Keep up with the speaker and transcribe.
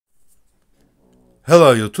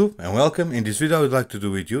Hello YouTube and welcome. In this video I would like to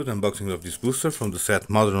do with you the unboxing of this booster from the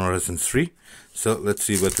set Modern Horizons 3. So let's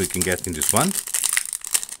see what we can get in this one.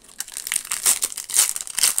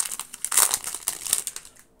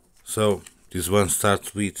 So this one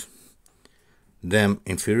starts with Dam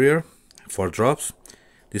Inferior, 4 drops.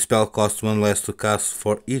 This spell costs 1 less to cast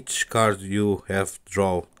for each card you have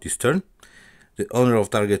drawn this turn. The owner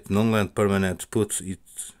of target non-land permanent put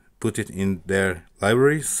it in their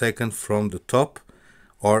library, second from the top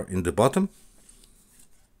or in the bottom.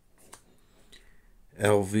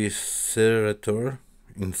 Eviscerator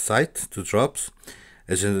Insight, 2 drops.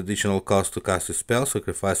 As an additional cost to cast a spell,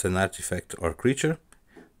 sacrifice an artifact or creature,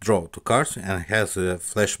 draw 2 cards, and has a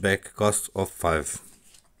flashback cost of 5.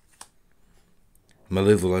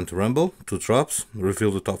 Malevolent Rumble, 2 drops.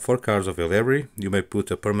 Reveal the top 4 cards of your library. You may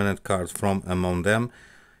put a permanent card from among them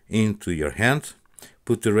into your hand.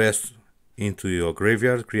 Put the rest into your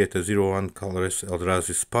graveyard. Create a 0/1 colorless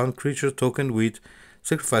Eldrazi spawn creature token with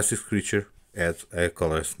sacrifice this creature, add a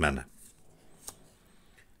colorless mana.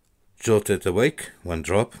 Jolted Awake, 1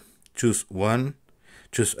 drop. Choose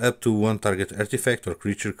up to 1 target artifact or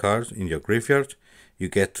creature card in your graveyard. You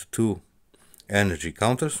get 2 energy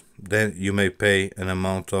counters. Then you may pay an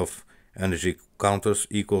amount of energy counters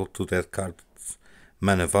equal to that card's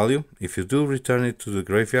mana value. If you do, return it to the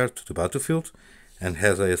graveyard, to the battlefield, and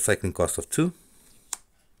has a cycling cost of 2.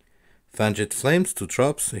 Fanged Flames, 2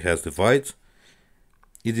 drops. It has the Void.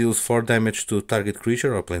 It deals 4 damage to target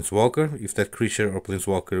creature or planeswalker. If that creature or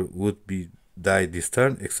planeswalker would be die this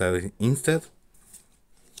turn, exile it instead.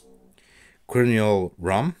 Cranial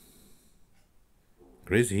Ram,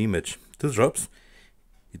 crazy image, 2 drops.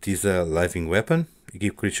 It is a living weapon.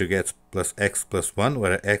 Equipped creature gets +X+1,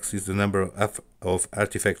 where X is the number of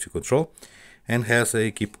artifacts you control, and has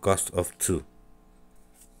a keep cost of 2.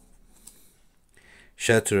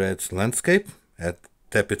 Shattered Landscape,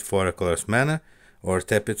 tap it for a colorless mana, or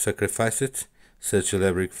tap it, sacrifice it, search your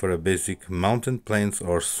library for a basic mountain, plains,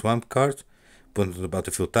 or swamp card, put it on the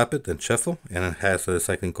battlefield, tap it, and shuffle, and it has a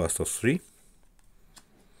cycling cost of 3.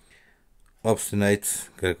 Obstinate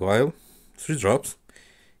Gargoyle, 3 drops.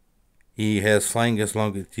 He has flying as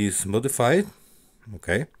long as it is modified.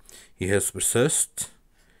 Okay. He has Persist.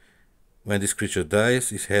 When this creature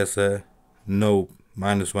dies, it has a no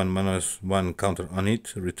 -1/-1 counter on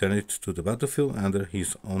it. Return it to the battlefield under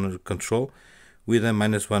his owner control with a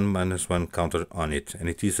 -1/-1 counter on it. And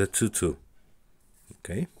it is a 2/2.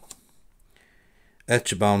 Okay.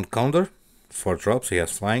 Edgebound Counter, 4 drops. He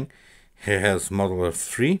has flying. He has Modeler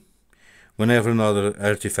 3. Whenever another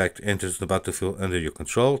artifact enters the battlefield under your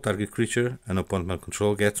control, target creature and opponent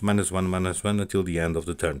control gets -1/-1 until the end of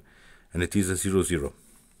the turn. And it is a 0/0.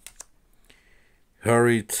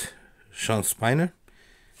 Hurried Sean Spiner.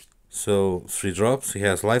 So 3 drops. He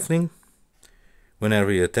has lifelink. Whenever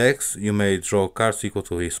he attacks, you may draw cards equal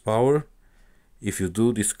to his power. If you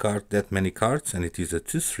do, discard that many cards, and it is a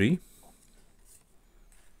 2/3.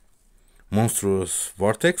 Monstrous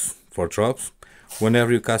Vortex, 4 drops.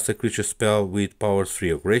 Whenever you cast a creature spell with power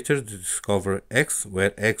 3 or greater, discover X,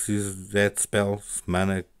 where X is that spell's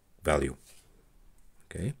mana value.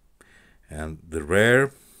 Okay, and the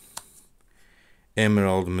rare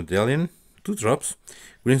Emerald Medallion, 2 drops.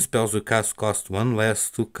 Green spells you cast cost 1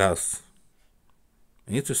 less to cast.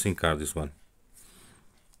 Interesting card, this one.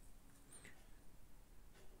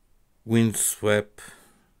 Windswept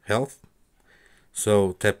Health.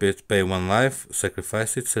 So tap it, pay 1 life,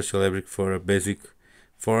 sacrifice it, search your library for a basic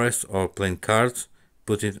forest or plain card,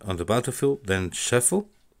 put it on the battlefield, then shuffle.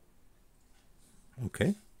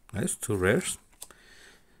 Okay, nice, 2 rares.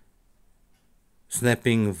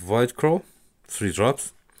 Snapping Voidcrawl, 3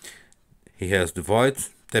 drops. He has the Void.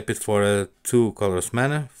 Tap it for a 2 colorless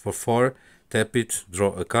mana. For 4, tap it,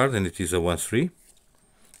 draw a card, and it is a 1/3.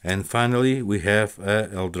 And finally, we have a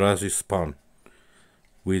Eldrazi Spawn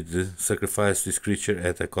with the sacrifice this creature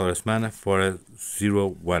at a colorless mana for a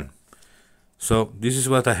 0/1. So this is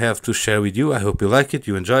what I have to share with you. I hope you like it,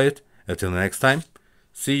 you enjoy it. Until next time,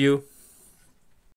 see you.